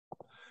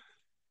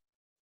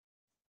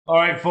All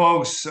right,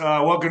 folks.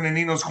 Welcome to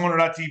Nino's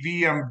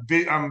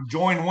Corner.tv. I'm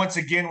joined once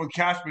again with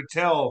Kash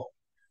Patel.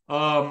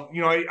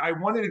 I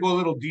wanted to go a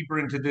little deeper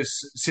into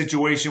this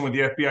situation with the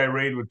FBI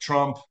raid with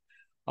Trump.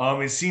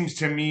 It seems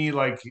to me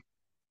like,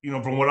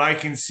 from what I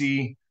can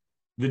see,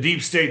 the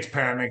deep state's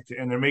panicked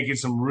and they're making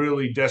some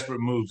really desperate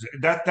moves.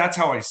 That's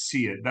how I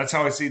see it. That's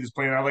how I see this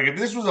playing out. Like if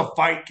this was a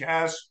fight,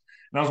 Cash,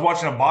 and I was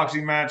watching a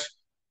boxing match,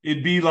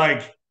 it'd be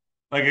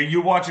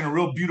you're watching a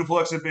real beautiful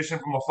exhibition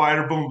from a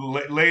fighter,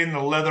 boom, laying the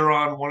leather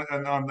on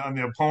on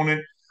the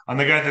opponent, on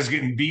the guy that's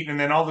getting beaten, and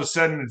then all of a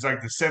sudden it's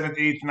like the seventh,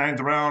 eighth, ninth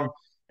round,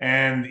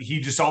 and he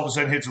just all of a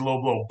sudden hits a low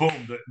blow.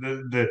 Boom,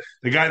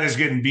 the guy that's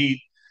getting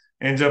beat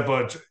ends up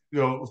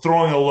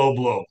throwing a low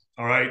blow.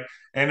 All right.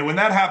 And when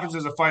that happens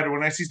as a fighter,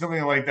 when I see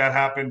something like that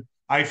happen,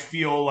 I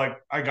feel like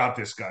I got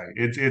this guy.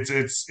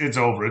 It's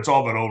over. It's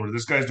all but over.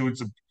 This guy's doing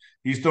some.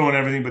 He's throwing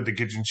everything but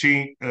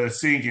the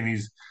sink, and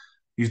he's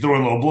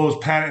throwing low blows.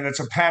 Panic. That's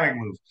a panic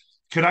move.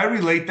 Could I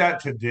relate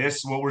that to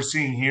this? What we're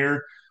seeing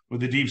here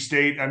with the deep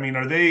state. I mean,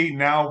 are they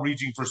now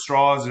reaching for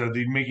straws? Are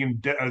they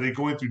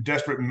going through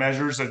desperate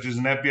measures such as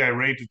an FBI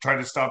raid to try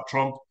to stop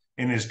Trump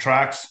in his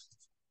tracks?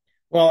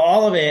 Well,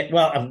 all of it.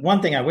 Well,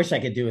 one thing I wish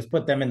I could do is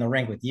put them in the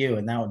rink with you,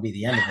 and that would be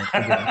the end of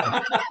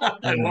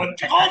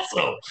it.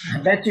 Also, I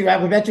bet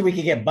you we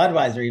could get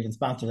Budweiser even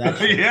sponsor that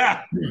show.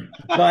 yeah.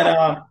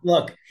 But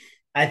look,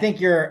 I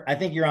think you're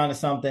onto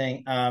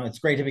something. It's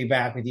great to be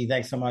back with you.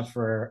 Thanks so much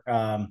for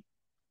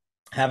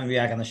having me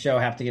back on the show.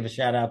 I have to give a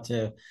shout out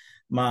to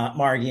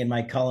Margie and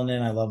Mike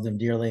Cullinan. I love them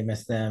dearly,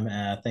 miss them.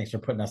 Thanks for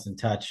putting us in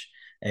touch.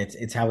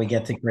 It's how we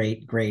get to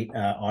great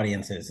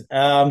audiences.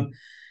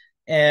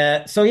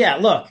 So yeah,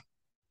 look,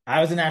 I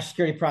was a national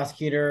security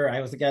prosecutor. I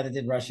was the guy that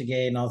did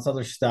Russiagate and all this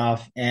other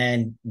stuff.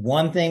 And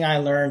one thing I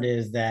learned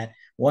is that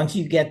once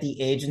you get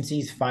the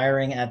agencies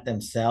firing at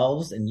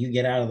themselves and you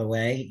get out of the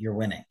way, you're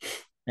winning.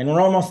 And we're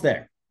almost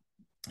there.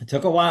 It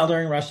took a while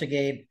during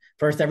Russiagate.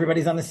 First,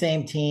 everybody's on the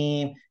same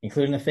team,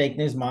 including the fake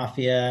news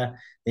mafia.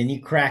 Then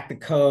you crack the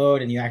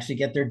code and you actually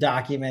get their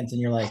documents,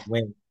 and you're like,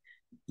 wait,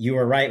 you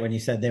were right when you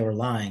said they were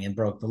lying and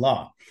broke the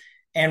law.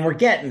 And we're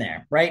getting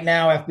there. Right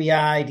now,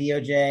 FBI,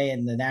 DOJ,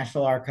 and the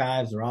National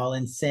Archives are all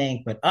in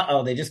sync, but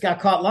they just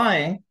got caught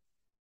lying.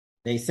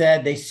 They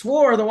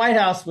swore the White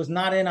House was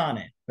not in on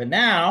it. But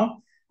now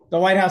the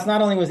White House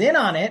not only was in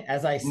on it,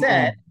 as I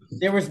said,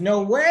 there was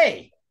no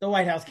way the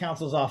White House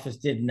counsel's office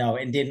didn't know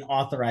and didn't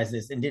authorize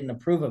this and didn't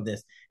approve of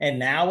this. And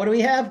now what do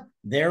we have?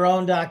 Their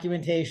own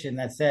documentation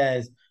that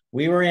says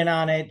we were in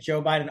on it.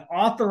 Joe Biden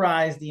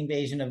authorized the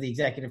invasion of the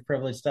executive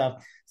privilege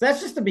stuff. So that's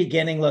just the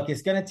beginning. Look,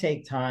 it's going to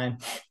take time.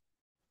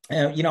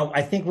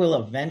 I think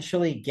we'll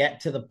eventually get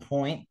to the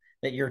point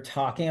that you're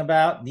talking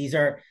about.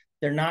 They're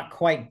not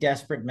quite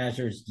desperate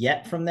measures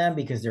yet from them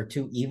because they're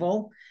too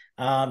evil,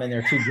 and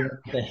they're too good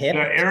at the hip.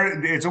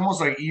 It's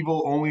almost like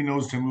evil only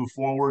knows to move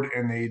forward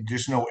and they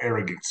just know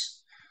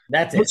arrogance.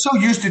 That's They're it. so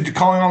used to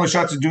calling all the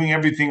shots and doing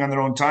everything on their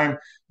own time.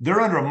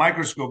 They're under a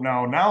microscope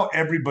now. Now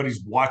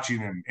everybody's watching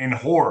them in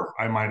horror,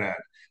 I might add.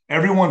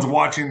 Everyone's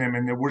watching them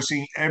and we're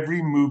seeing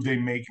every move they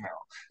make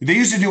now. They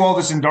used to do all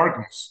this in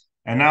darkness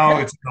and now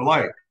Yeah. it's in the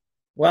light.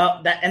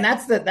 Well,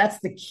 that's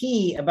the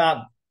key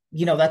about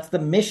that's the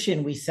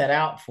mission we set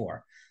out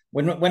for.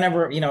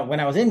 Whenever when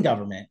I was in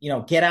government,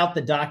 get out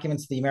the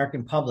documents to the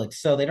American public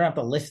so they don't have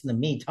to listen to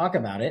me talk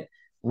about it.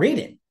 Read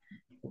it.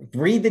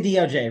 Read the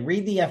DOJ,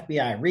 read the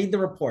FBI, read the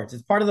reports.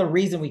 It's part of the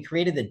reason we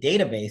created the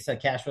database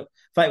at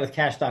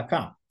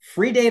fightwithcash.com.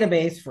 Free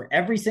database for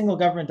every single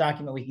government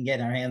document we can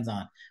get our hands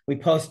on. We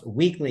post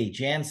weekly,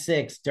 Jan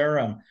 6,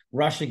 Durham,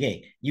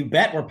 Russiagate. You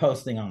bet we're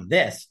posting on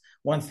this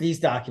once these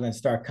documents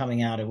start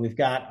coming out, and we've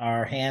got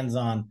our hands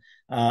on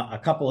a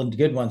couple of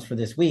good ones for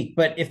this week.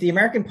 But if the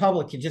American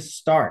public could just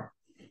start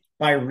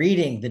by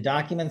reading the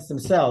documents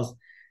themselves,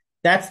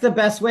 that's the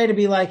best way to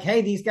be like,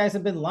 hey, these guys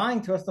have been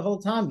lying to us the whole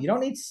time. You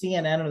don't need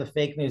CNN or the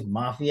fake news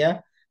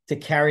mafia to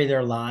carry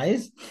their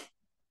lies.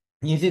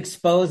 You need to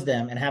expose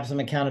them and have some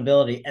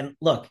accountability. And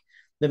look,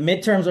 the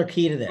midterms are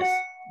key to this.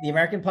 The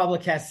American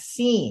public has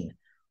seen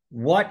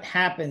what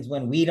happens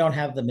when we don't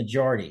have the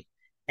majority.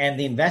 And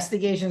the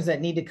investigations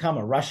that need to come,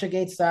 a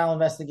Russiagate style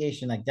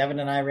investigation like Devin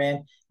and I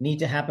ran, need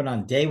to happen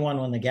on day one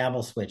when the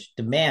gavel switch.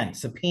 Demand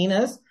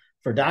subpoenas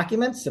for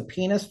documents,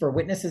 subpoenas for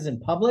witnesses in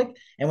public.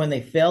 And when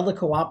they fail to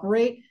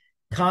cooperate,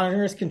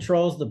 Congress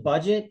controls the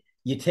budget.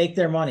 You take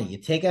their money, you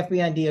take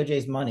FBI and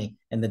DOJ's money,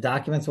 and the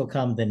documents will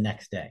come the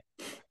next day.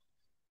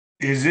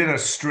 Is it a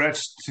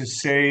stretch to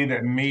say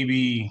that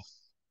maybe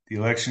the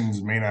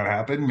elections may not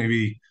happen?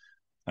 Maybe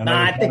Nah, another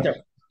I think time?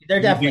 they're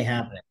You definitely think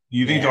happening.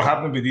 you think they'll Yeah.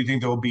 happen, but do you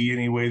think there'll be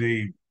any way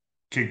they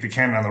kick the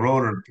can down the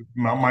road, or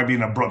might be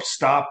an abrupt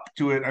stop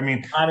to it? I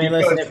mean, I mean,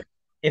 listen, because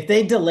if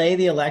they delay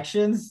the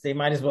elections, they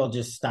might as well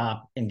just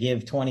stop and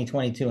give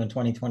 2022 and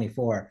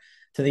 2024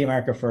 to the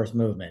America First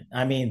movement.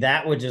 I mean,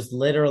 that would just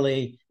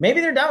literally, maybe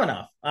they're dumb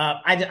enough.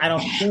 I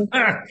don't think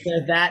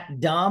they're that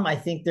dumb. I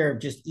think they're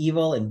just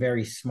evil and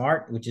very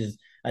smart, which is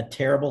a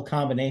terrible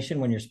combination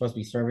when you're supposed to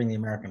be serving the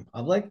American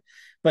public.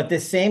 But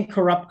this same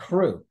corrupt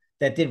crew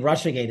that did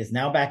Russiagate is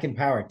now back in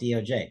power at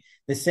DOJ.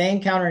 The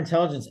same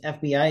counterintelligence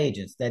FBI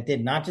agents that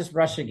did not just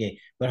Russiagate,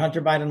 but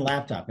Hunter Biden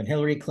laptop and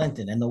Hillary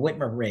Clinton and the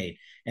Whitmer raid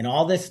and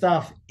all this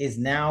stuff is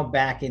now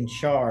back in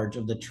charge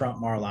of the Trump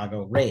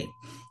Mar-a-Lago raid.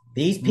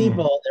 These Mm.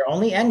 people, their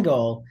only end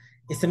goal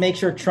is to make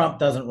sure Trump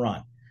doesn't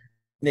run.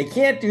 They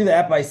can't do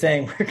that by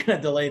saying we're going to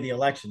delay the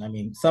election. I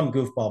mean, some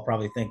goofball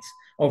probably thinks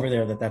over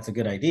there that that's a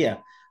good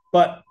idea.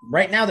 But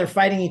right now, they're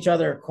fighting each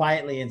other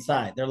quietly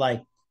inside. They're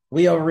like,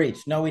 we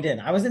overreached. No, we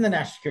didn't. I was in the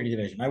National Security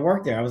Division. I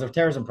worked there. I was a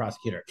terrorism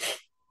prosecutor.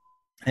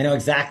 I know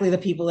exactly the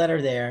people that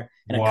are there,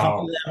 and a couple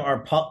Wow. of them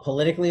are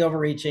politically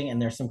overreaching.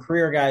 And there's some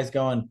career guys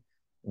going,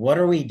 "What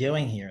are we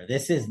doing here?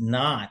 This is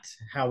not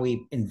how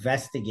we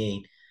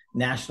investigate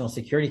national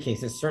security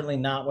cases. Certainly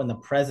not when the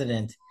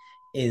president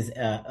is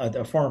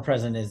a former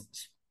president is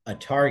a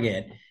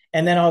target."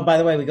 And then, oh, by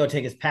the way, we go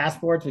take his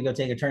passports, we go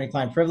take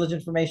attorney-client privilege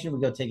information,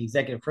 we go take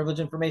executive privilege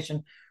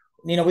information.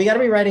 We got to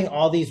be writing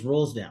all these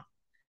rules down.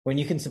 When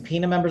you can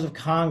subpoena members of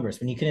Congress,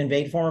 when you can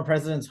invade former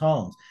presidents'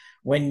 homes,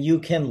 when you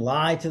can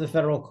lie to the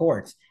federal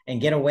courts and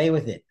get away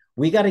with it.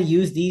 We got to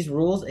use these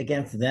rules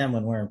against them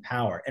when we're in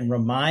power and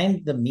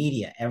remind the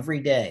media every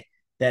day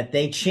that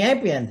they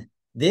championed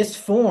this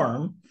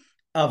form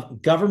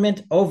of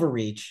government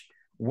overreach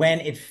when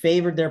it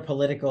favored their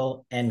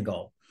political end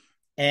goal.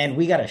 And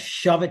we got to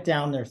shove it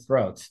down their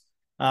throats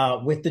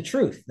with the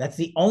truth. That's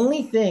the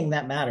only thing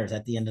that matters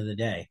at the end of the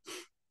day.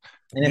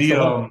 And it's The the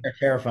one they're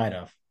terrified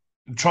of.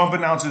 Trump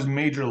announces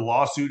major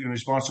lawsuit in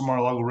response to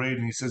Mar-a-Lago raid,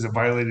 and he says it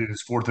violated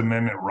his Fourth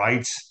Amendment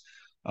rights.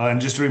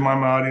 And just to remind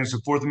my audience, the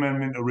Fourth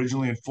Amendment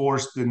originally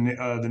enforced the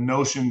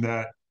notion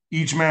that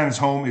each man's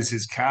home is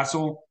his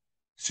castle,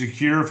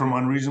 secure from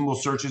unreasonable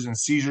searches and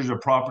seizures of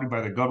property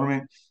by the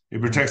government.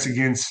 It protects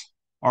against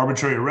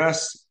arbitrary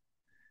arrests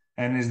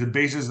and is the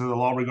basis of the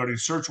law regarding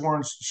search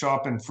warrants,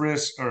 stop and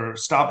frisk,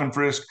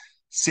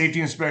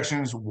 safety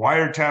inspections,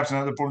 wiretaps, and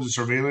other forms of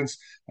surveillance,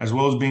 as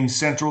well as being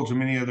central to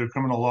many other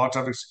criminal law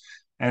topics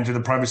and to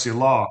the privacy of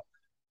law.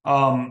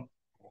 Um,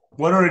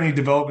 what are any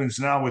developments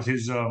now with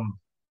his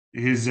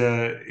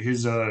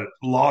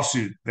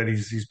lawsuit that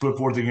he's put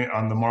forth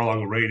on the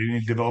Mar-a-Lago raid?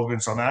 Any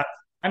developments on that?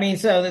 I mean,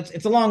 so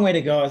it's a long way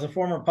to go. As a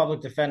former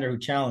public defender who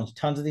challenged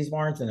tons of these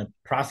warrants and a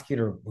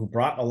prosecutor who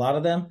brought a lot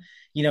of them,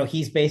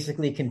 he's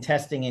basically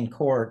contesting in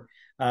court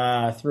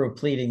through a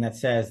pleading that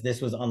says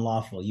this was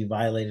unlawful. You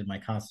violated my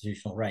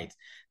constitutional rights.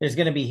 There's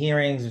going to be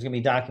hearings. There's going to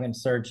be document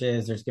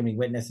searches. There's going to be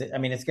witnesses. I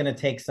mean, it's going to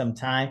take some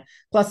time.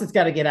 Plus, it's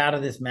got to get out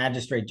of this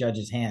magistrate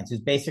judge's hands,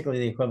 who's basically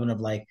the equivalent of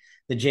like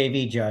the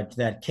JV judge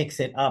that kicks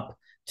it up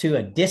to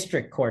a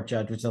district court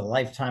judge, which is a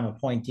lifetime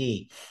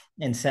appointee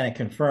and Senate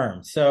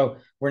confirmed. So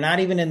we're not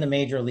even in the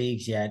major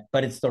leagues yet,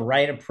 but it's the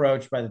right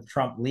approach by the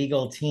Trump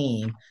legal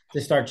team to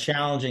start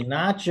challenging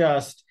not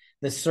just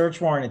the search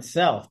warrant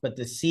itself, but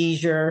the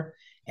seizure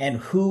and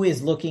who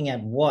is looking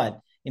at what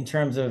in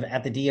terms of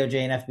at the DOJ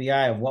and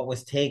FBI of what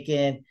was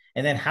taken.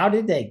 And then how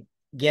did they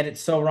get it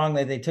so wrong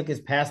that they took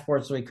his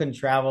passport so he couldn't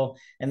travel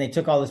and they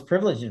took all this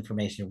privileged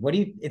information?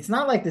 It's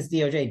not like this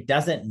DOJ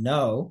doesn't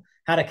know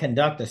how to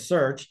conduct a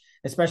search,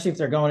 especially if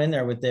they're going in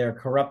there with their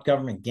corrupt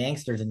government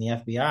gangsters in the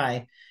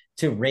FBI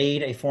to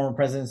raid a former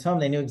president's home.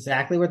 They knew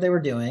exactly what they were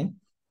doing.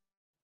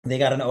 They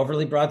got an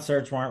overly broad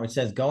search warrant, which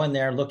says go in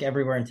there, look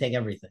everywhere, and take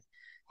everything.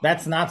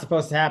 That's not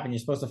supposed to happen. You're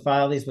supposed to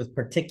file these with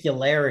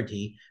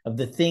particularity of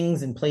the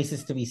things and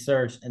places to be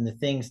searched and the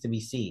things to be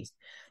seized.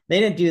 They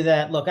didn't do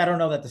that. Look, I don't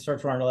know that the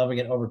search warrant will ever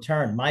get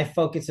overturned. My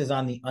focus is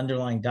on the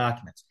underlying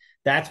documents.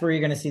 That's where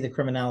you're going to see the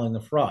criminality and the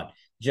fraud,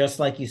 just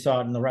like you saw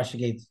it in the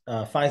Russiagate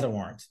FISA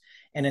warrants.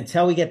 And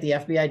until we get the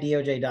FBI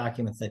DOJ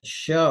documents that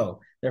show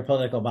their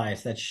political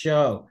bias, that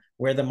show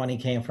where the money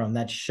came from,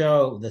 that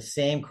show the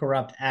same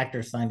corrupt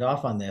actors signed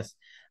off on this,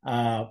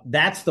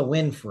 that's the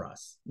win for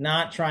us.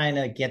 Not trying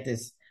to get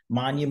this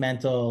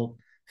monumental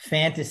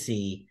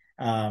fantasy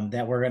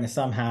that we're going to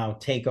somehow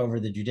take over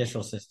the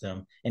judicial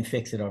system and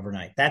fix it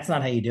overnight. That's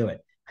not how you do it.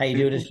 How you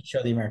do it is to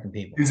show the American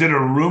people. Is it a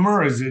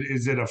rumor? Is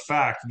it a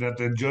fact that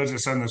the judge that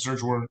signed the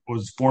search warrant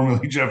was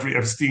formerly Jeffrey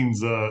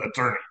Epstein's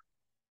attorney?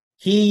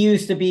 He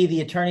used to be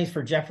the attorneys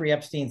for Jeffrey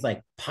Epstein's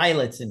like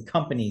pilots and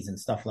companies and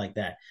stuff like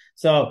that.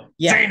 So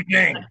yeah, Same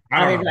thing. I I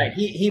don't mean, know. right.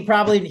 He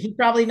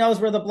probably knows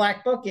where the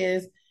black book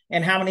is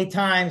and how many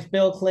times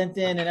Bill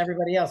Clinton and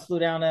everybody else flew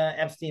down to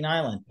Epstein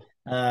Island.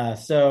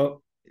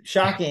 So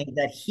shocking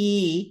that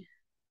he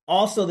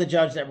also the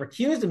judge that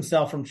recused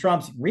himself from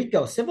Trump's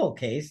RICO civil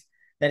case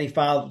that he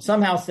filed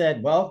somehow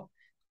said, "Well,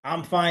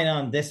 I'm fine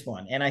on this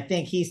one," and I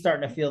think he's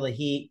starting to feel the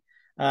heat.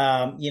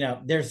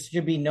 There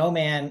should be no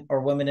man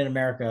or woman in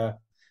America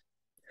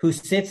who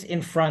sits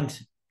in front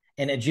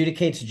and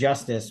adjudicates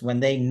justice when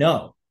they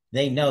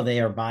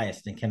are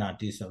biased and cannot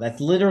do so.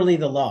 That's literally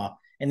the law.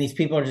 And these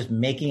people are just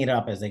making it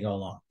up as they go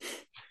along.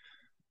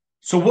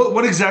 So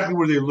what exactly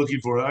were they looking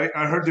for?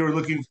 I heard they were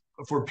looking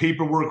for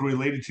paperwork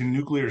related to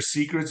nuclear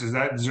secrets. Is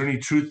there any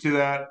truth to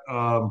that?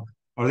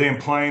 Are they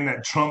implying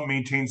that Trump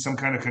maintained some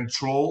kind of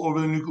control over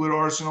the nuclear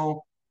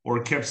arsenal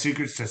or kept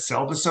secrets to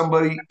sell to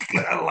somebody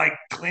like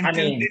I Clinton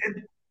mean,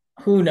 did?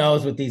 who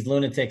knows with these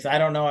lunatics? I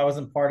don't know. I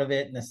wasn't part of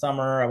it in the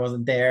summer. I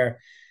wasn't there.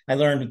 I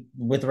learned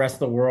with the rest of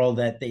the world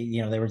that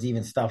there was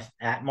even stuff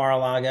at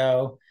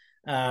Mar-a-Lago.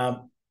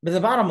 But the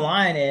bottom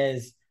line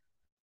is,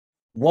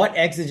 what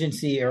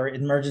exigency or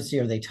emergency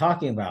are they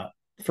talking about?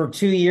 For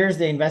 2 years,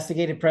 they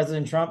investigated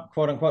President Trump,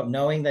 quote unquote,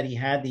 knowing that he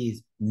had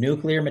these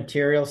nuclear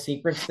material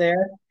secrets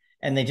there.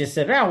 And they just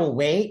said, oh, we'll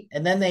wait.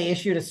 And then they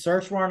issued a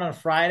search warrant on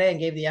Friday and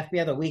gave the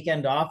FBI the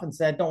weekend off and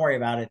said, don't worry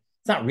about it.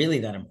 It's not really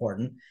that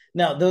important.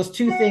 No,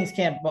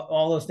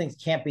 all those things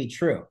can't be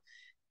true.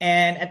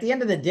 And at the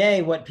end of the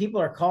day, what people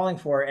are calling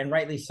for, and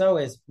rightly so,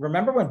 is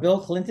remember when Bill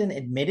Clinton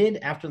admitted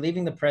after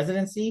leaving the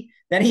presidency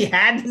that he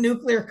had the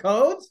nuclear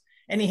codes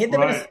and he hid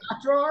them in a Right.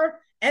 sock drawer?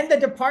 And the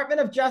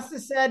Department of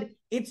Justice said,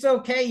 it's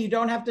okay. You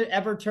don't have to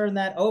ever turn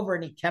that over.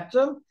 And he kept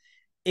them.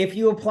 If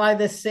you apply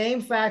the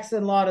same facts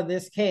and law to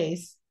this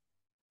case,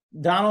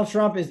 Donald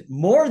Trump is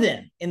more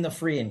than in the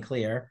free and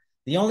clear.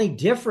 The only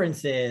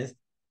difference is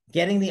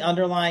getting the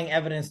underlying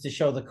evidence to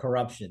show the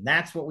corruption.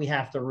 That's what we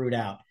have to root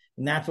out.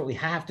 And that's what we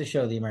have to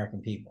show the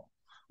American people.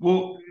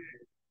 Well,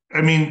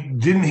 I mean,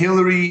 didn't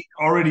Hillary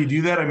already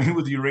do that? I mean,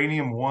 with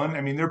uranium one,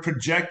 I mean, they're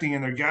projecting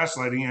and they're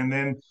gaslighting, and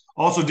then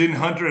also didn't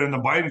Hunter and the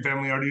Biden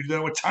family already do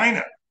that with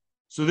China?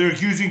 So they're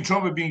accusing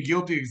Trump of being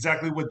guilty of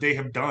exactly what they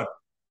have done.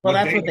 Well, What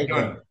that's they what have they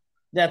done. do.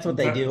 That's what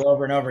they do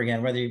over and over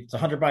again, whether it's a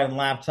Hunter Biden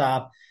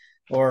laptop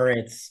or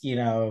it's,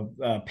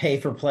 pay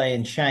for play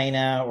in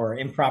China or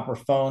improper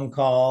phone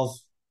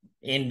calls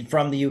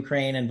from the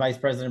Ukraine and Vice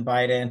President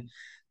Biden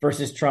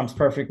versus Trump's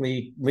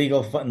perfectly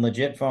legal and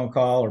legit phone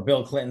call, or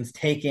Bill Clinton's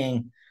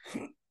taking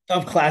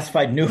of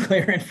classified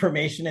nuclear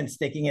information and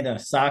sticking it in a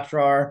sock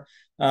drawer.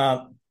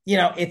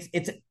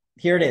 It's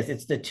here it is.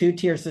 It's the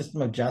two-tier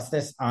system of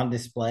justice on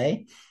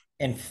display.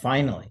 And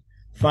finally,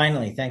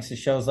 thanks to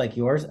shows like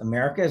yours,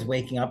 America is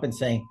waking up and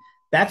saying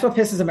that's what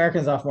pisses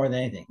Americans off more than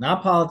anything.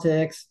 Not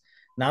politics,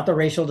 not the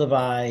racial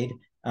divide.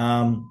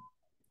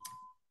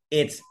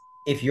 It's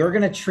if you're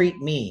going to treat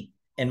me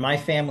and my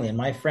family and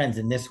my friends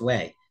in this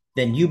way,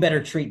 then you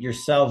better treat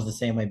yourselves the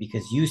same way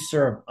because you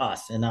serve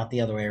us and not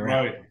the other way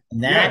around. Right.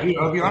 And Yeah, that dude, is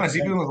I'll be honest,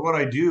 even with what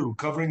I do,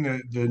 covering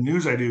the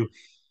news I do,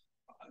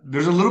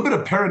 there's a little bit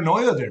of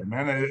paranoia there,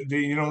 man.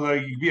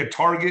 Like you be a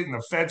target and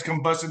the feds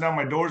come busting down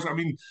my doors. I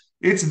mean,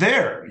 it's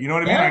there. You know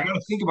what I mean? I yeah. got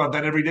to think about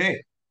that every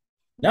day.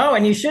 No,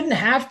 and you shouldn't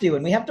have to.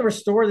 And we have to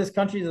restore this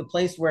country to the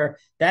place where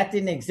that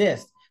didn't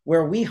exist,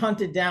 where we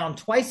hunted down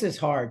twice as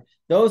hard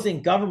those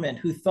in government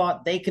who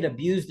thought they could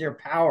abuse their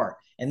power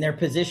and their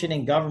position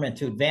in government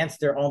to advance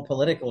their own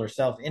political or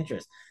self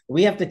interest.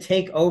 We have to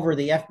take over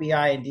the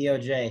FBI and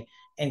DOJ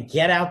and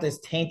get out this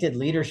tainted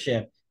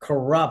leadership,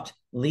 corrupt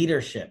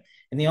leadership.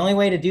 And the only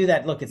way to do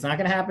that, look, it's not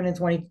going to happen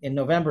in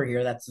November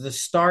here. That's the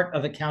start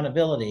of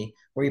accountability,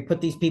 where you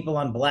put these people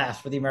on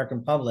blast for the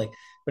American public.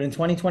 But in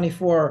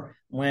 2024,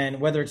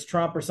 whether it's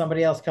Trump or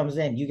somebody else comes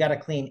in, you got to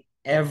clean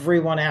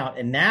everyone out.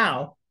 And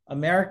now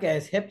America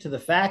is hip to the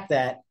fact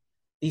that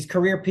these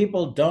career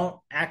people don't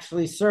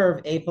actually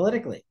serve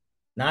apolitically.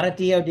 Not at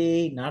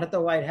DOD, not at the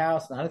White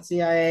House, not at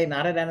CIA,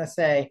 not at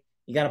NSA.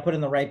 You got to put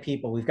in the right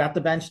people. We've got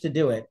the bench to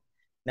do it.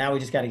 Now we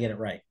just got to get it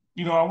right.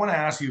 I want to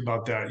ask you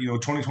about that.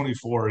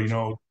 2024.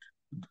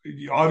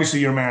 Obviously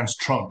your man's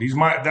Trump.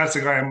 That's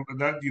the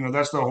guy.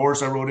 That's the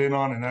horse I rode in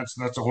on, and that's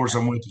the horse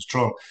I'm with is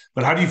Trump.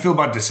 But how do you feel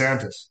about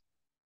DeSantis?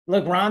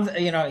 Look, Ron's,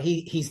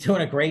 he's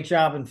doing a great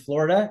job in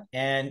Florida,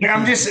 and Yeah,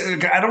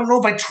 I don't know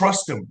if I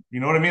trust him. You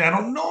know what I mean? I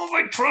don't know if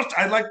I trust.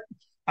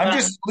 I'm uh,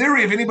 just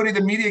leery if anybody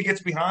the media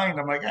gets behind.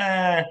 I'm like,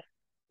 eh.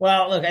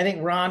 well, look, I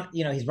think Ron,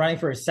 he's running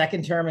for his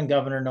second term in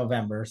governor in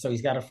November, so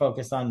he's got to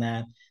focus on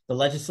that. The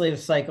legislative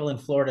cycle in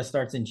Florida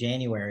starts in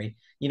January.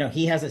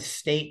 He has a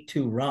state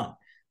to run.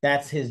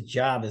 That's his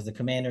job as the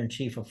commander in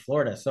chief of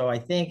Florida. So I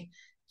think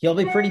he'll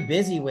be pretty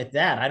busy with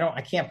that.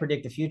 I can't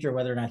predict the future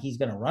whether or not he's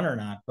going to run or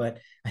not, but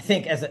I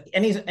think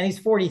he's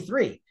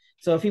 43.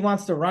 So if he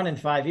wants to run in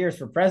 5 years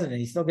for president,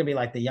 he's still going to be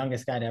like the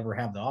youngest guy to ever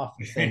have the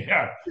office.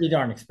 Yeah. Pretty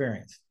darn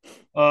experienced.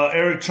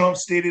 Eric Trump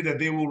stated that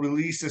they will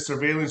release the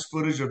surveillance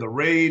footage of the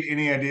raid.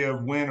 Any idea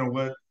of when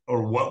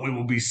or what we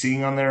will be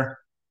seeing on there?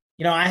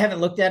 I haven't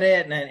looked at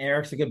it, and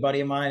Eric's a good buddy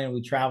of mine, and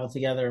we travel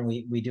together, and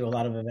we do a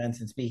lot of events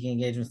and speaking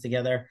engagements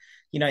together.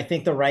 I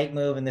think the right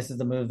move, and this is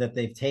the move that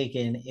they've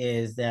taken,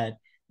 is that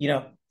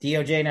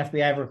DOJ and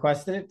FBI have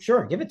requested it.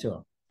 Sure, give it to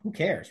them. Who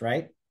cares,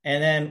 right?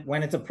 And then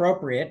when it's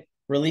appropriate,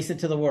 release it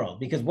to the world.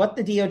 Because what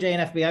the DOJ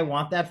and FBI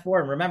want that for,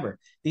 and remember,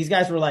 these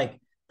guys were like,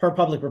 per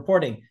public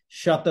reporting,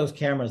 shut those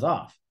cameras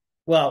off.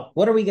 Well,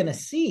 what are we going to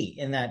see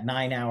in that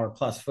 9-hour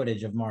plus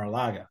footage of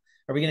Mar-a-Lago?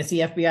 Are we going to see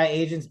FBI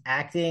agents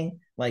acting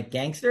like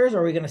gangsters, or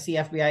are we going to see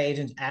FBI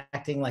agents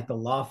acting like the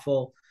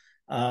lawful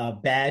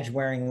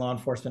badge-wearing law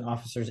enforcement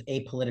officers,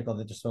 apolitical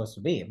that they're supposed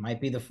to be? It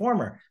might be the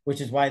former, which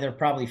is why they're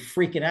probably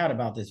freaking out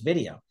about this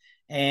video.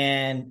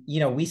 And,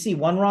 we see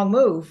one wrong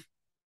move.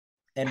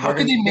 And How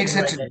could they make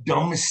such a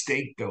dumb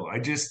mistake, though?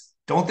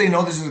 Don't they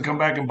know this is going to come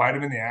back and bite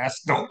them in the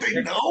ass? Don't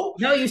they know?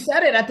 No, you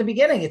said it at the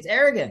beginning. It's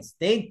arrogance.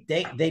 They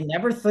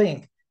never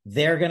think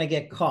they're going to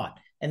get caught.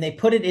 And they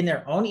put it in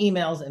their own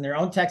emails and their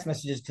own text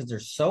messages because they're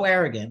so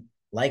arrogant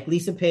like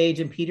Lisa Page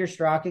and Peter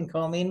Strzok and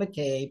Comey and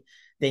McCabe,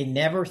 they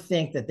never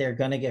think that they're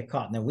going to get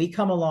caught. And then we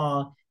come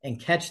along and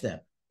catch them.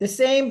 The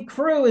same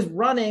crew is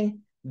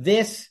running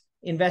this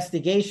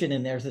investigation,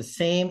 and there's the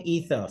same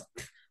ethos.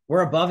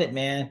 We're above it,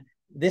 man.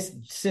 This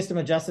system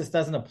of justice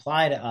doesn't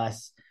apply to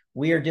us.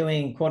 We are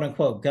doing, quote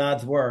unquote,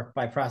 God's work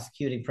by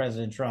prosecuting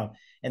President Trump,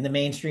 and the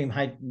mainstream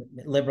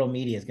liberal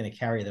media is going to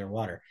carry their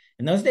water.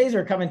 And those days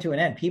are coming to an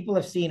end. People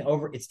have seen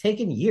it's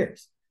taken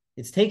years.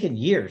 It's taken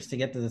years to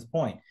get to this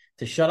point,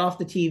 to shut off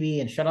the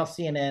TV and shut off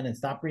CNN and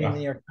stop reading the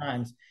New York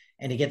Times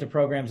and to get to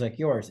programs like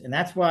yours. And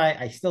that's why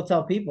I still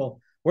tell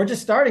people we're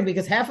just starting,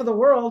 because half of the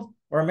world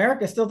or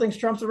America still thinks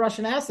Trump's a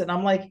Russian asset. And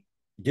I'm like,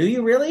 do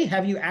you really?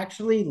 Have you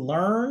actually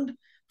learned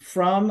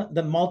from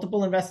the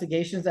multiple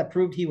investigations that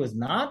proved he was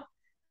not?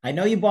 I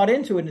know you bought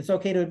into it, and it's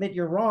okay to admit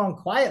you're wrong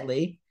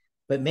quietly,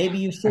 but maybe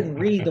you shouldn't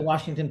read the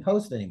Washington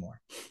Post anymore.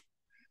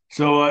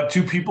 So,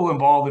 two people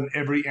involved in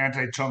every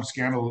anti-Trump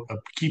scandal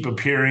keep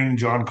appearing: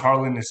 John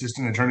Carlin,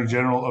 Assistant Attorney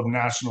General of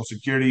National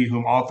Security,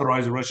 whom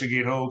authorized the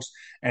Russiagate hoax,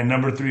 and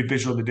number three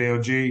official of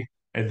the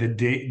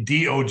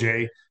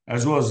DOJ,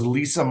 as well as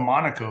Lisa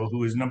Monaco,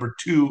 who is number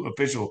two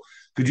official.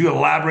 Could you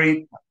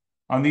elaborate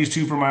on these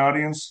two for my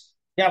audience?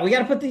 Yeah, we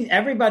got to put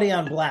everybody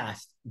on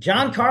blast.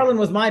 John Carlin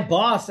was my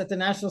boss at the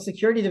National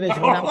Security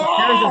Division when I was a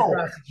terrorism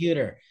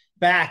prosecutor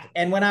back,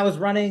 and when I was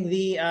running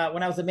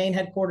when I was the main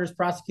headquarters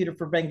prosecutor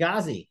for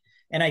Benghazi.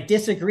 And I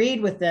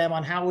disagreed with them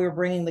on how we were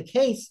bringing the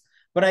case.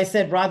 But I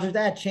said, Roger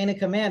that, chain of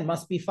command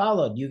must be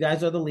followed. You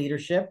guys are the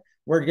leadership.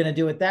 We're going to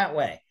do it that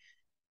way.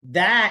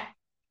 That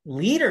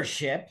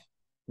leadership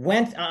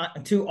went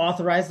to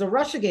authorize the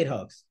Russiagate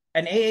hoax.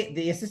 And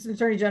the Assistant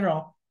Attorney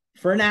General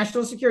for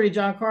National Security,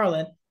 John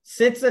Carlin,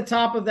 sits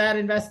atop of that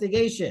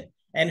investigation.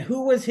 And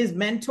who was his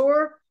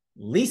mentor?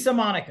 Lisa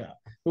Monaco,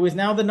 who is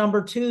now the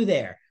number two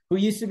there, who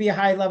used to be a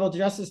high-level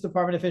Justice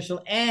Department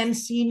official and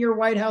senior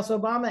White House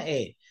Obama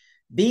aide.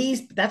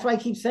 That's why I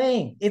keep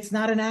saying it's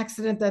not an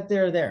accident that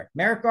they're there.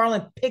 Merrick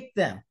Garland picked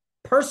them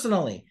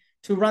personally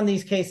to run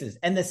these cases.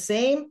 And the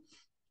same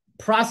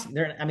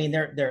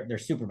they're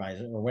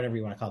supervisors or whatever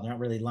you want to call them. They're not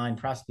really line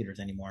prosecutors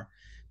anymore.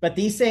 But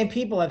these same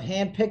people have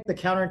handpicked the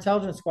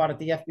counterintelligence squad at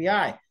the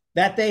FBI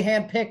that they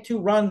handpicked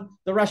to run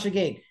the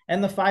Russiagate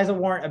and the FISA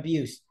warrant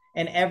abuse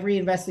and every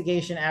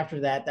investigation after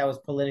that was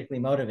politically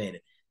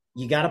motivated.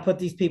 You got to put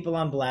these people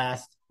on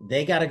blast.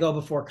 They got to go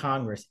before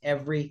Congress,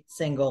 every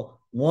single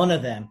one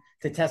of them,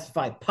 to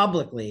testify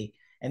publicly,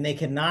 and they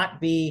cannot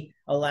be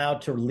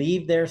allowed to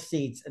leave their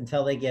seats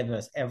until they give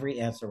us every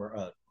answer we're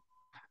owed.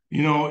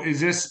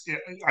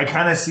 I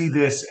kind of see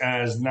this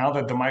as, now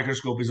that the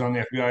microscope is on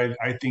the FBI,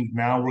 I think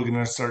now we're going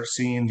to start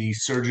seeing the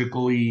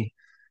surgically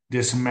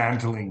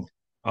dismantling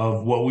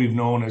of what we've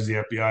known as the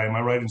FBI. Am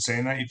I right in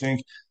saying that, you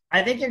think?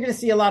 I think you're going to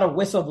see a lot of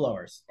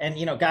whistleblowers, and,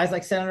 guys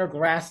like Senator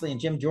Grassley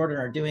and Jim Jordan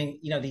are doing,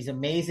 these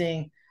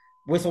amazing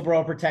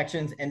whistleblower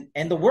protections,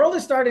 and the world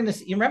is starting to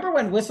see. You remember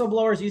when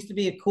whistleblowers used to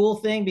be a cool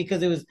thing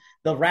because it was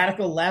the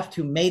radical left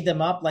who made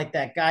them up, like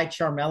that guy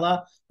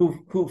Charmella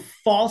who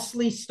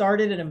falsely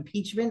started an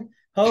impeachment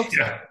hoax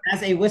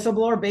as a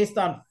whistleblower based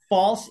on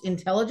false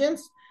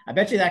intelligence. I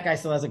bet you that guy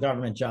still has a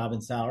government job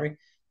and salary.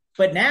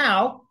 But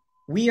now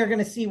we are going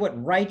to see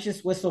what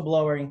righteous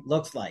whistleblowing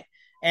looks like.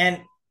 And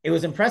it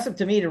was impressive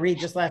to me to read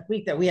just last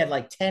week that we had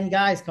like 10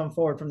 guys come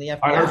forward from the FBI.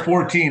 I heard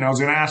 14. I was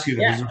going to ask you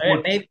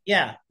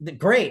that.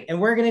 Great.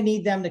 And we're going to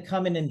need them to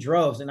come in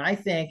droves. And I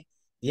think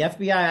the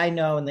FBI I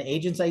know and the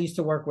agents I used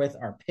to work with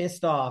are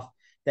pissed off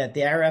that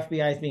our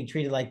FBI is being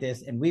treated like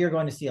this. And we are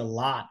going to see a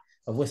lot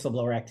of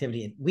whistleblower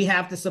activity. We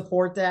have to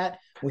support that.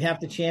 We have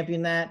to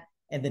champion that.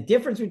 And the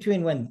difference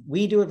between when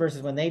we do it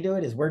versus when they do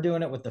it is we're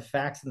doing it with the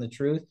facts and the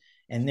truth,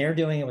 and they're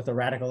doing it with the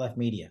radical left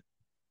media.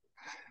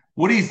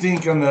 What do you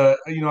think on the,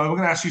 I'm going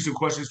to ask you some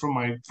questions from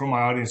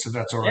my audience, if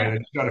that's all right. I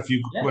just got a few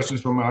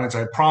questions from my audience.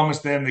 I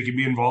promised them they could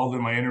be involved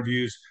in my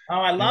interviews. Oh,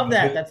 I love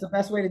that. That's the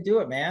best way to do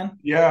it, man.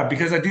 Yeah,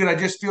 because I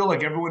just feel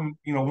like everyone,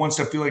 wants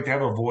to feel like they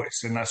have a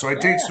voice. And so I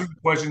take certain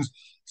questions.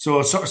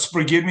 So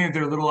forgive me if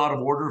they're a little out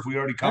of order if we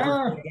already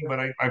covered them, but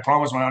I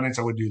promised my audience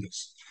I would do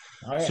this.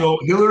 So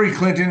Hillary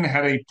Clinton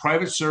had a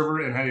private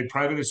server and had a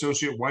private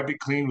associate wipe it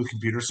clean with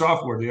computer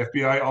software. The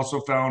FBI also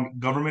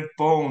found government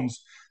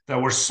phones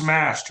that were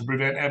smashed to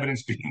prevent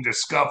evidence being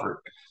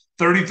discovered.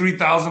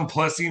 33,000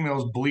 plus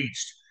emails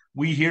bleached.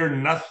 We hear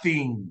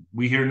nothing.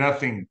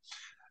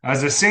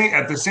 At the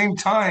same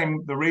time,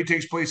 the raid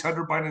takes place,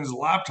 Hunter Biden's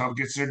laptop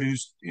gets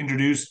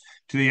introduced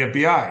to the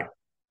FBI.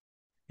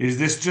 Is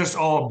this just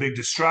all a big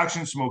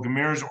distraction, smoke and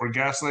mirrors, or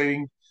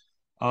gaslighting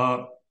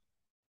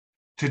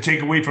to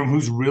take away from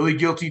who's really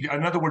guilty?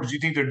 In other words, do you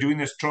think they're doing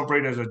this Trump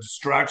raid as a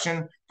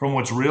distraction from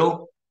what's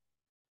real?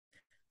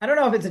 I don't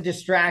know if it's a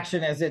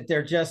distraction, as that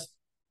they're just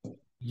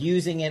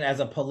using it as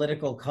a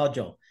political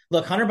cudgel.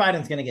 Look, Hunter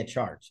Biden's going to get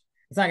charged.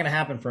 It's not going to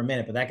happen for a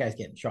minute, but that guy's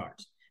getting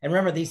charged. And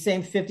remember, these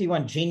same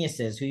 51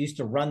 geniuses who used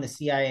to run the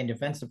CIA and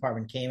Defense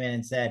Department came in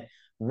and said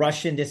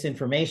Russian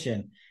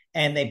disinformation,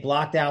 and they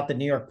blocked out the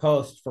New York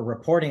Post for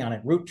reporting on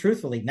it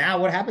truthfully. Now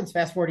what happens?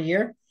 Fast forward a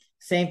year,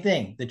 same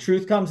thing. The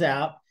truth comes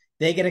out.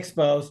 They get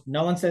exposed.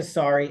 No one says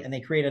sorry, and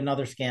they create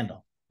another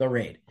scandal, the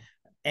raid.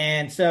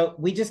 And so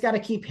we just got to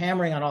keep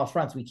hammering on all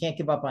fronts. We can't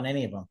give up on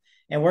any of them.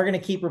 And we're going to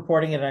keep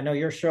reporting it. I know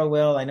your show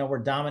will. I know we're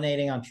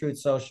dominating on Truth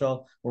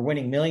Social. We're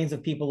winning millions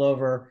of people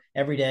over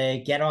every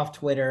day. Get off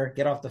Twitter,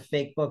 get off the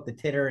fake book, the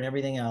Titter, and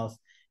everything else,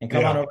 and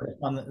come on Yeah.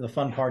 over to the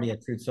fun party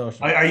at Truth I,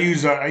 Social. I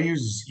use I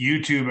use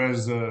YouTube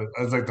as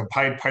like the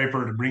Pied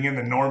Piper to bring in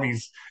the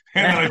normies,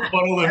 and then I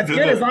funnel them That's to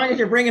good as the. long as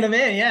you're bringing them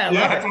in. Yeah, I Yeah,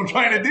 love that's it. what I'm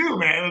trying to do,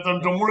 man.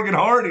 I'm working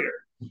hard here.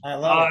 I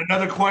love it.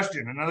 Another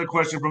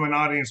question from an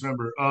audience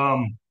member.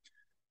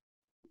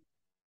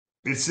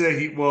 It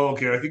said well,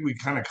 okay, I think we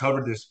kind of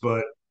covered this,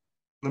 but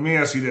let me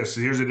ask you this.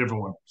 So here's a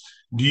different one.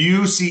 Do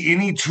you see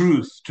any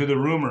truth to the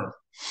rumor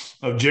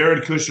of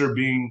Jared Kushner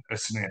being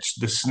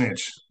the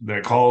snitch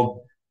that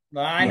called?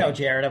 Well, I know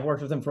Jared. I've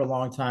worked with him for a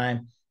long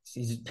time.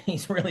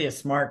 He's really a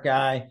smart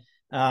guy.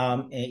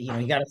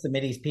 You got to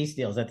submit these peace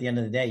deals. At the end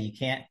of the day, you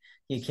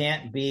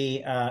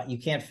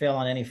can't fail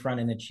on any front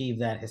and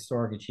achieve that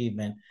historic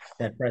achievement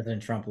that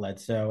President Trump led.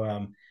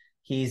 So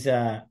he's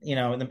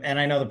and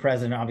I know the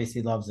president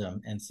obviously loves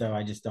him, and so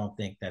I just don't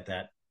think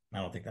I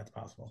don't think that's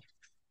possible.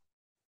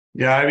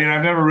 Yeah, I mean,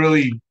 I've never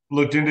really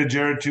looked into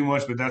Jared too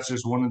much, but that's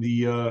just one of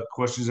the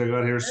questions I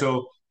got here.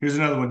 So here's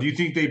another one. Do you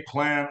think they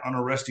plan on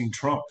arresting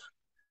Trump?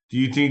 Do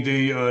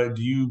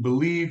you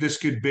believe this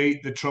could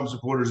bait the Trump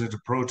supporters into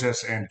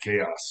protests and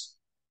chaos?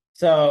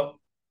 So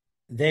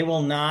they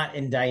will not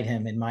indict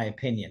him, in my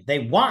opinion. They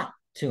want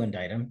to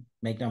indict him.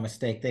 Make no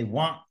mistake. They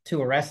want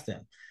to arrest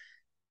him.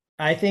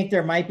 I think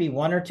there might be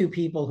one or two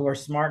people who are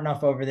smart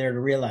enough over there to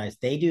realize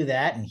they do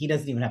that, and he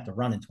doesn't even have to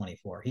run in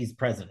 24. He's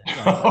president.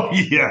 Oh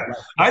yeah,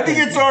 I think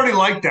it's already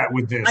like that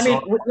with I this.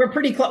 mean, we're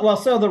pretty close. Well,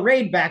 so the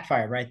raid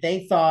backfired, right?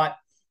 They thought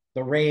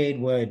the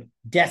raid would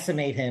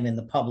decimate him in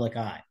the public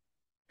eye.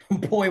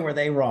 Boy, were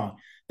they wrong.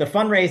 The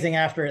fundraising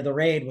after the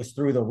raid was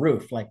through the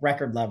roof, like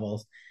record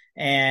levels.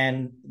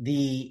 And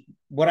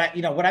what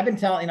I've been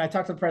telling, I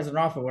talked to the president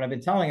often. What I've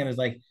been telling him is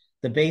like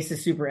the base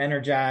is super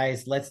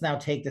energized. Let's now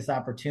take this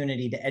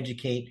opportunity to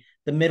educate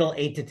the middle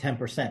 8 to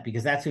 10%,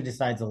 because that's who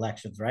decides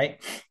elections,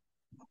 right?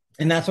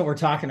 And that's what we're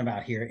talking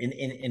about here.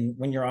 In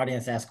when your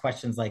audience asks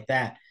questions like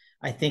that,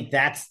 I think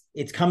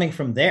it's coming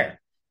from there.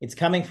 It's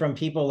coming from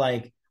people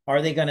like,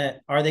 are they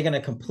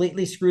gonna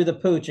completely screw the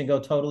pooch and go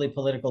totally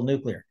political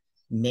nuclear?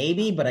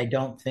 Maybe, but I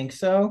don't think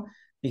so,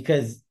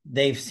 because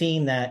they've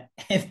seen that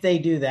if they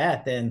do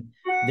that, then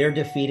they're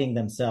defeating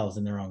themselves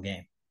in their own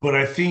game. But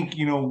I think,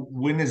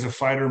 when is a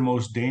fighter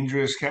most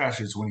dangerous, Cash?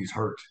 Is when he's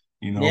hurt.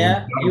 When Yeah,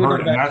 he's you would know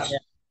hurt, and better. that's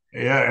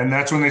yeah, and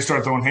that's when they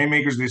start throwing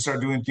haymakers. They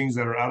start doing things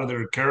that are out of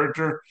their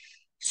character.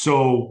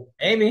 So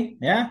Maybe,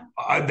 yeah.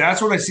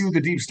 that's what I see with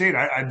the deep state.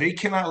 They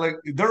cannot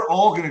they're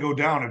all going to go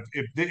down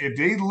if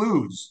they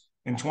lose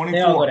in They all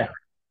 24. go down.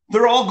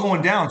 They're all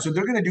going down. So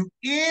they're going to do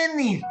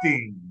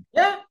anything.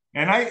 Yeah.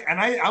 And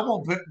I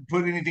won't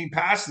put anything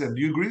past them.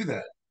 Do you agree with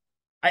that?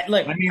 I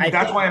look. I mean, I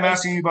that's think why I'm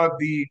asking you about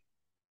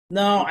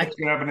no. what's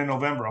going to happen in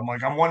November.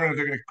 I'm wondering if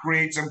they're going to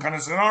create some kind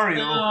of No,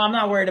 scenario. I'm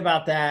not worried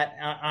about that.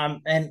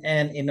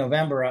 And in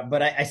November,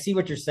 but I see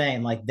what you're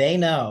saying. Like they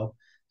know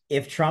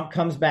if Trump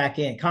comes back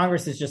in,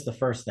 Congress is just the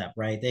first step,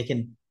 right? They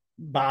can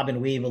bob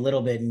and weave a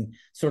little bit and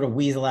sort of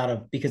weasel out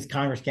of, because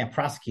Congress can't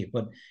prosecute.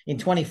 But in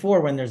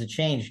 24, when there's a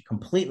change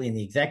completely in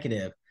the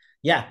executive,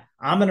 yeah,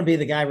 I'm going to be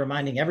the guy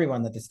reminding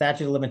everyone that the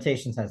statute of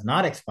limitations has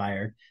not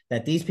expired,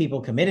 that these people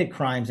committed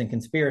crimes and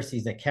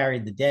conspiracies that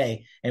carried the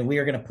day, and we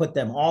are going to put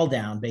them all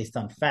down based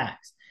on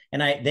facts.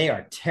 And they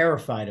are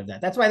terrified of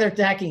that. That's why they're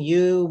attacking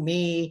you,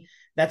 me.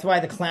 That's why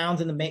the clowns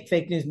in the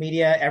fake news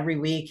media every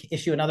week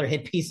issue another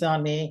hit piece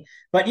on me.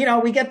 But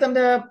we get them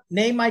to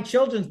name my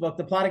children's book,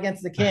 "The Plot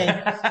Against the King,"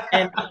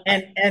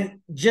 and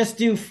just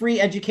do free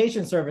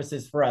education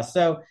services for us.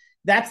 So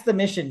that's the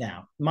mission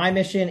now. My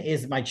mission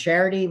is my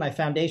charity, my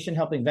foundation,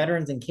 helping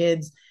veterans and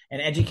kids and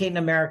educating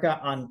America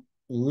on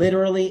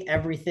literally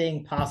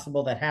everything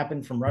possible that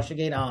happened from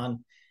Russiagate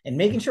on, and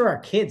making sure our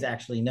kids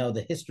actually know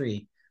the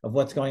history of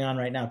what's going on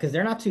right now, because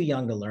they're not too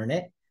young to learn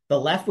it. The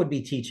left would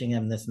be teaching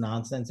them this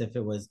nonsense if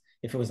it was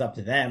up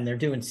to them. They're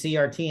doing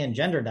CRT and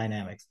gender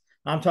dynamics.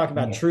 I'm talking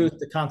about truth,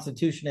 the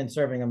Constitution, and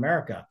serving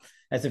America,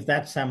 as if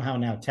that's somehow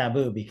now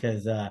taboo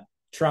because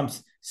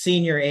Trump's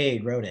senior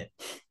aide wrote it.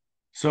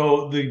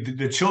 So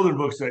the children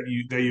books that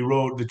you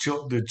wrote,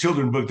 the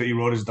children book that you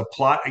wrote is "The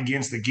Plot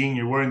Against the King."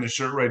 You're wearing the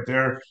shirt right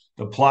there.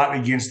 The Plot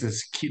Against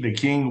the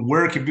King.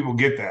 Where can people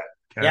get that?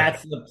 Yeah,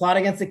 it's the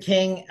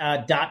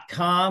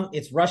plotagainsttheking.com.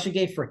 It's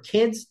Russiagate for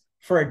kids,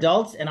 for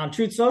adults, and on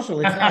Truth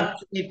Social,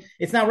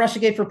 it's now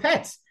Russiagate for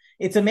pets.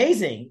 It's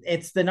amazing.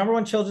 It's the number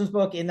one children's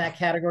book in that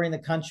category in the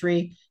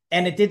country.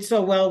 And it did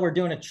so well, we're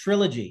doing a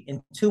trilogy.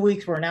 In 2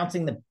 weeks, we're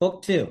announcing the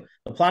book 2,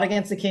 The Plot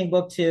Against the King,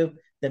 book 2.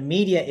 The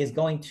media is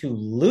going to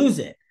lose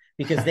it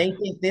because they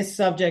think this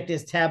subject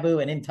is taboo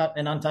and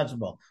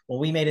untouchable. Well,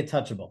 we made it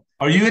touchable.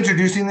 Are you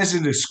introducing this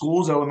into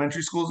schools,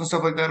 elementary schools, and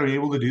stuff like that? Are you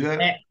able to do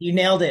that? You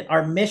nailed it.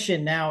 Our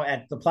mission now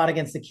at The Plot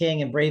Against the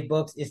King and Brave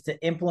Books is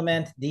to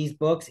implement these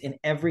books in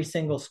every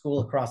single school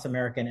across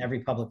America and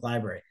every public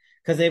library,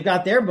 because they've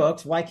got their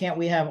books. Why can't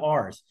we have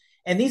ours?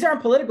 And these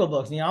aren't political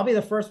books. I'll be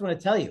the first one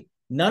to tell you.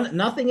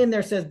 Nothing in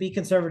there says be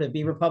conservative,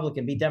 be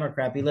Republican, be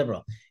Democrat, be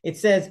liberal. It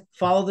says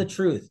follow the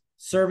truth.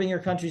 Serving your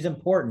country is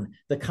important.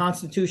 The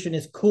Constitution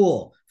is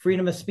cool.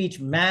 Freedom of speech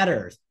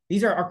matters.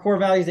 These are our core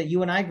values that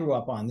you and I grew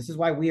up on. This is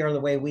why we are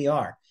the way we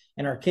are.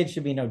 And our kids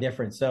should be no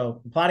different.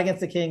 So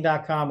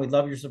plotagainsttheking.com. We'd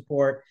love your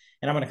support.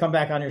 And I'm going to come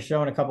back on your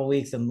show in a couple of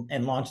weeks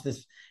and launch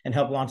this and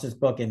help launch this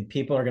book. And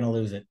people are going to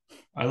lose it.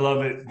 I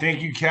love it.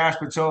 Thank you, Kash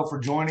Patel, for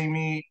joining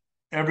me.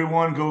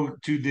 Everyone go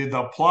to the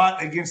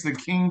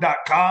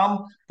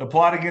plotagainsttheking.com,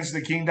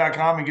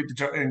 theplotagainsttheking.com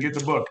and get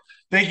the book.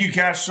 Thank you,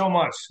 Kash, so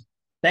much.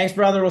 Thanks,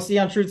 brother. We'll see you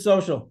on Truth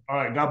Social. All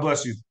right. God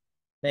bless you.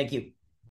 Thank you.